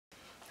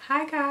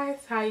Hi guys,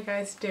 how you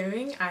guys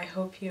doing? I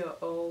hope you're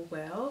all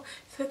well.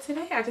 So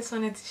today I just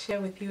wanted to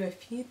share with you a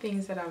few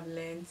things that I've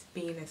learned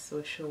being a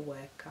social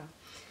worker.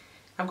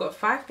 I've got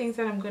 5 things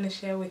that I'm going to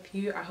share with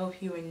you. I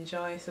hope you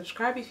enjoy.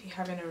 Subscribe if you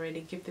haven't already.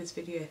 Give this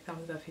video a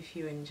thumbs up if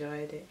you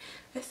enjoyed it.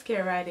 Let's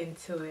get right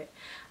into it.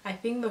 I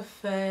think the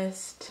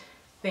first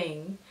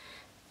thing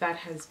that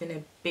has been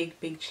a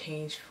big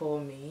change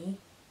for me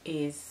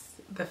is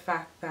the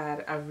fact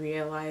that I've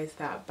realized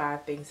that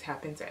bad things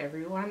happen to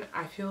everyone.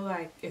 I feel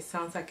like it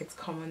sounds like it's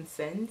common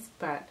sense,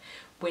 but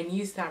when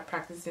you start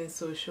practicing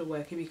social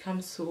work, it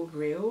becomes so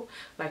real.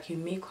 Like, you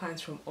meet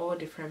clients from all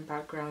different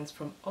backgrounds,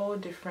 from all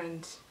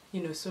different,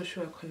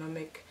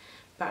 socio-economic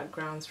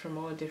backgrounds, from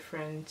all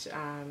different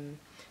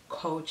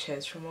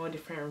cultures, from all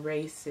different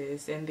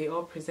races, and they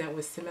all present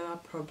with similar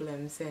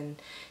problems, and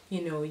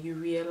you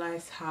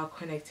realize how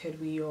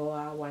connected we all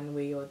are one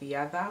way or the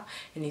other,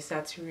 and you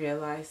start to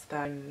realize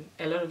that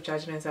a lot of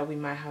judgments that we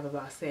might have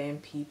about certain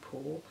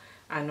people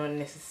are not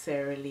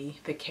necessarily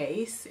the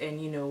case, and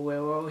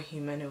we're all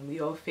human and we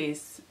all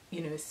face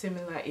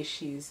similar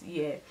issues.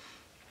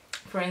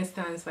 For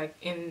instance,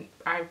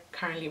 I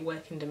currently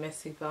work in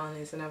domestic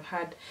violence, and I've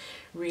had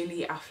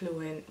really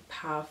affluent,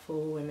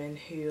 powerful women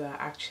who are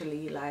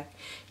actually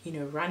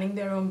running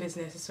their own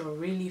businesses or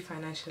really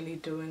financially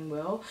doing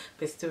well,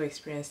 but still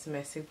experience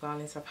domestic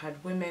violence. I've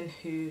had women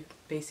who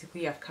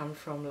basically have come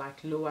from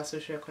lower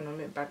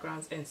socioeconomic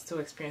backgrounds and still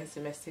experience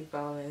domestic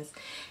violence.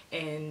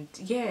 And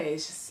yeah,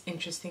 it's just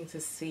interesting to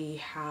see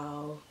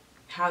how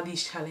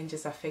these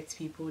challenges affect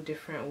people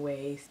different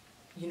ways.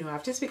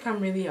 I've just become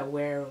really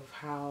aware of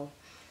how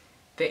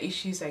the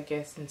issues, I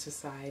guess, in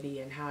society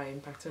and how it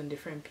impacts on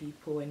different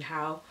people, and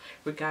how,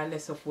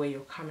 regardless of where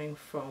you're coming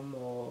from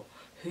or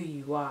who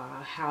you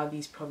are, how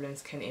these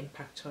problems can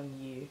impact on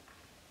you.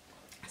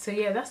 So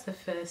yeah, that's the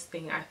first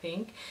thing, I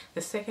think.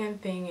 The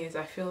second thing is,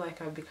 I feel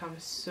like I've become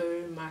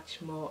so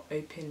much more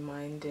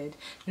open-minded.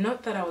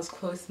 Not that I was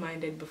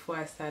close-minded before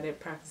I started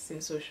practicing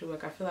social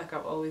work. I feel like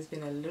I've always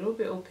been a little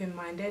bit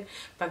open-minded,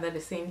 but at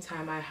the same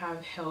time I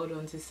have held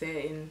on to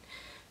certain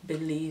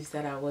beliefs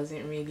that I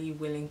wasn't really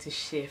willing to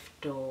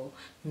shift or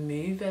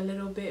move a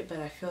little bit. But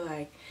I feel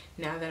like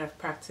now that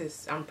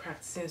I'm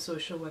practicing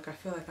social work, I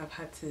feel like I've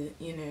had to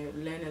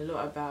learn a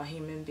lot about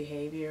human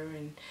behavior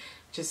and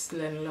just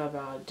learn a lot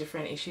about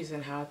different issues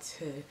and how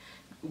to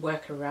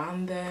work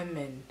around them,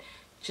 and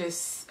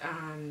just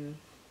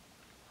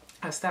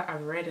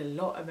I've read a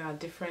lot about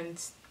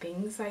different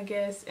things, I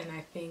guess, and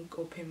I think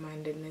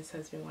open-mindedness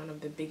has been one of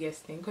the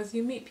biggest things, because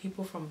you meet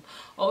people from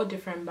all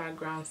different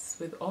backgrounds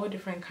with all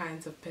different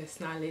kinds of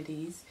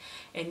personalities,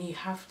 and you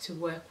have to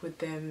work with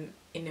them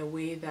in a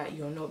way that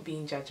you're not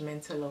being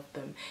judgmental of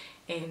them.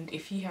 And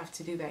if you have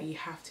to do that, you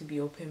have to be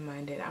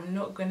open-minded. I'm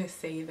not gonna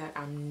say that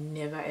I'm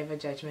never ever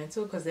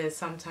judgmental, because there's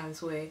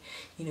sometimes where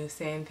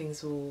certain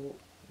things will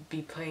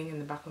be playing in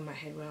the back of my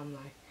head where I'm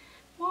like,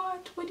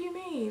 what do you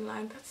mean,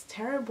 that's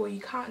terrible,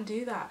 you can't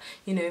do that,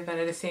 but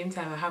at the same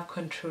time I have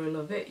control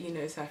of it,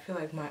 so I feel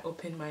like my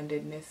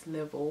open-mindedness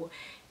level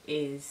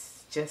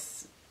is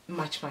just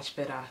much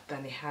better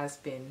than it has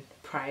been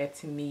prior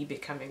to me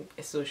becoming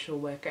a social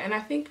worker. And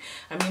I mean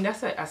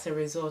that's as a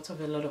result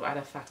of a lot of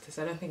other factors.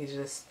 I don't think it's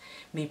just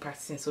me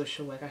practicing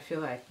social work. I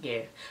feel like,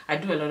 yeah, I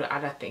do a lot of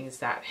other things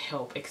that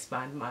help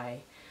expand my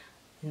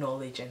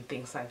knowledge and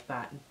things like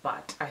that,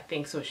 but I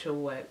think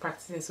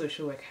practicing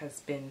social work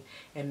has been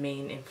a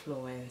main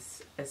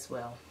influence as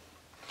well.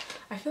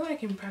 I feel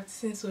like in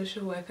practicing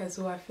social work as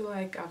well, I feel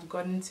like I've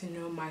gotten to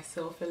know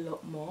myself a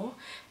lot more.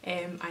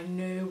 I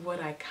know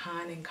what I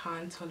can and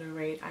can't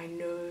tolerate. I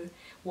know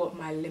what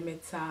my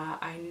limits are.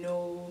 I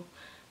know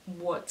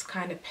what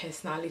kind of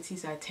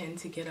personalities I tend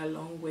to get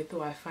along with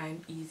or I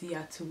find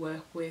easier to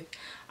work with.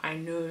 I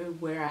know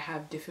where I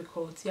have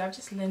difficulty. I've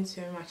just learned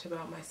so much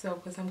about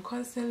myself because I'm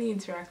constantly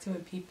interacting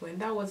with people, and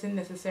that wasn't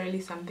necessarily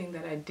something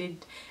that I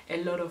did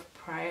a lot of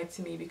prior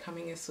to me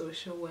becoming a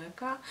social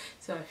worker.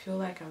 So I feel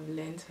like I've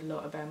learned a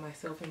lot about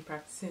myself in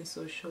practicing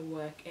social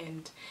work,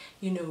 and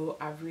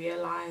I've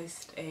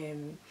realized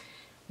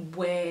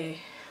where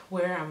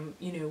I'm,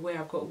 where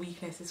I've got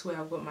weaknesses, where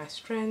I've got my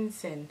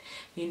strengths, and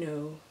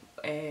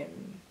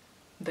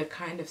the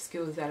kind of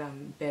skills that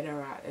I'm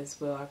better at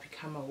as well, I've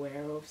become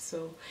aware of.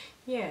 So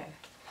yeah.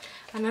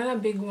 Another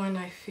big one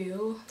I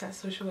feel that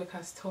social work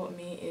has taught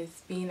me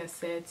is being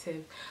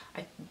assertive.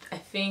 I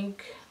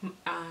think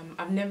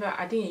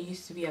I didn't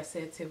used to be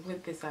assertive.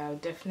 With this, I'll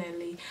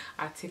definitely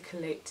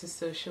articulate to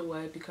social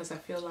work, because I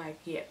feel like,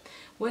 yeah,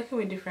 working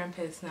with different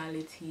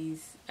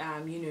personalities,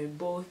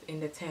 both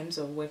in the terms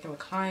of working with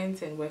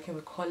clients and working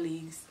with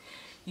colleagues,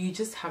 you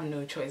just have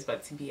no choice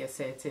but to be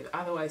assertive.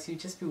 Otherwise you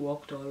just be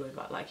walked all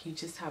over. Like, you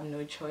just have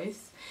no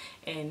choice,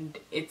 and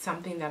it's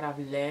something that I've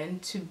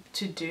learned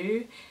to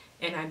do.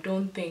 And I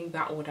don't think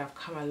that would have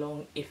come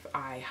along if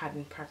I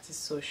hadn't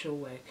practiced social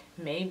work.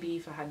 Maybe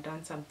if I had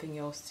done something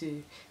else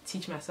to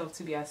teach myself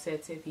to be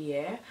assertive,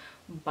 yeah.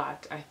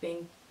 But I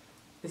think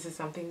this is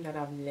something that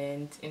I've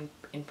learned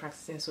in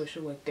practicing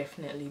social work,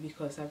 definitely,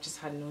 because I've just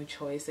had no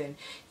choice. And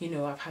you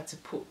know, I've had to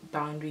put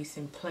boundaries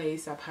in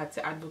place, I've had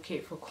to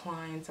advocate for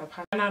clients, I've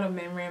had to run out of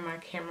memory and my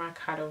camera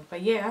cut off.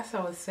 But yeah, as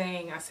I was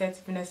saying,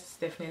 assertiveness is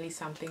definitely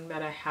something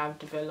that I have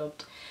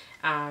developed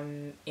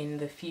in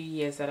the few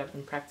years that I've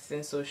been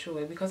practicing social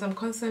work, because I'm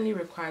constantly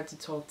required to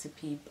talk to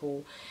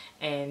people,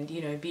 and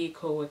you know, be it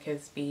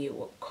co-workers, be it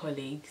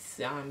colleagues,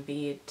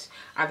 be it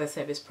other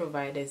service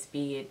providers,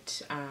 be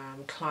it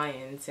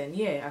clients. And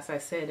yeah, as I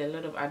said, a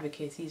lot of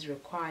advocacy is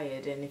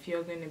required, and if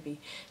you're going to be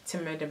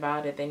timid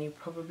about it, then you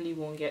probably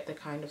won't get the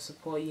kind of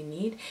support you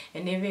need.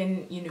 And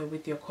even, you know,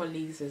 with your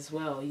colleagues as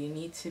well, you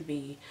need to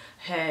be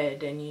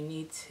heard and you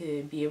need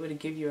to be able to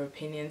give your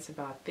opinions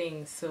about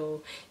things.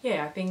 So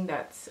yeah, I think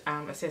that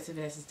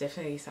assertiveness is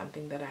definitely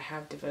something that I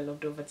have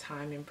developed over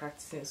time in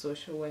practicing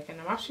social work, and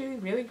I'm actually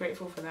really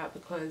grateful for that,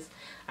 because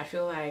I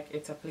feel like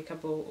it's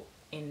applicable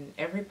in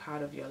every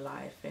part of your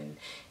life. And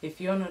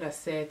if you're not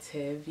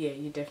assertive, yeah,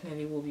 you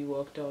definitely will be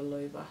walked all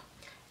over.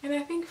 And I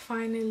think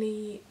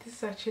finally, this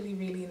is actually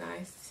really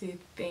nice to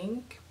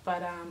think,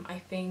 but I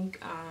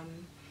think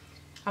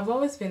I've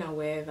always been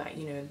aware that,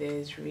 you know,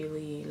 there's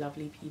really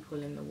lovely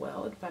people in the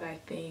world, but I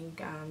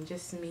think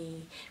just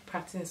me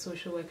practicing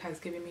social work has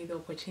given me the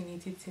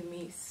opportunity to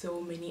meet so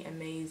many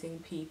amazing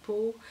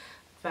people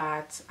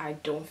that I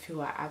don't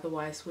feel I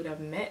otherwise would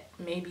have met,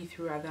 maybe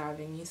through other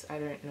avenues, I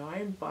don't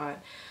know. But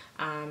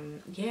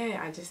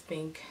yeah, I just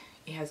think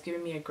it has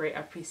given me a great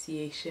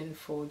appreciation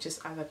for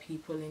just other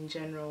people in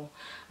general.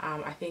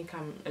 I think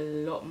I'm a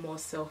lot more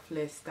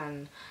selfless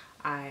than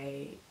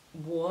I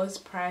was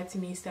prior to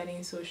me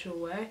studying social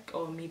work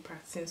or me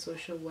practicing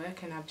social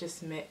work, and I've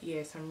just met,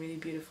 yeah, some really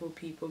beautiful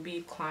people, be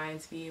it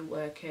clients, be it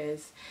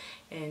workers.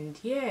 And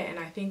yeah, and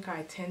I think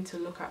I tend to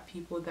look at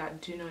people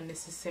that do not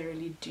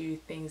necessarily do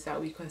things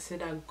that we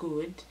consider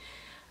good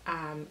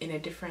in a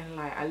different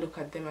light. I look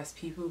at them as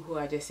people who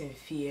are just in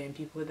fear and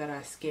people that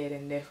are scared,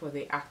 and therefore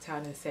they act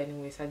out in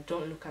certain ways. I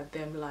don't look at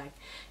them like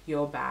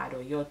you're bad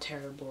or you're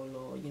terrible,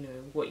 or you know,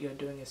 what you're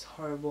doing is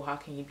horrible, how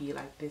can you be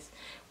like this,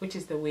 which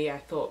is the way I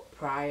thought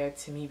prior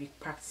to me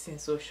practicing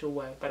social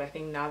work. But I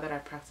think now that I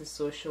practice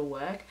social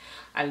work,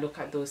 I look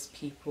at those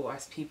people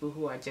as people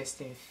who are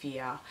just in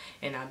fear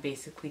and are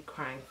basically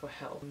crying for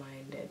help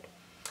minded.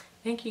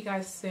 Thank you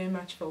guys so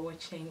much for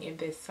watching. If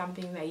there's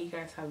something that you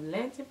guys have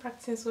learned in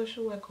practicing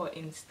social work or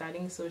in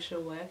studying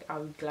social work, I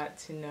would be glad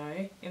to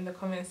know in the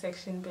comment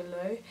section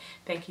below.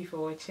 Thank you for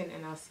watching,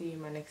 and I'll see you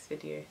in my next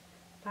video.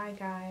 Bye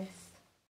guys.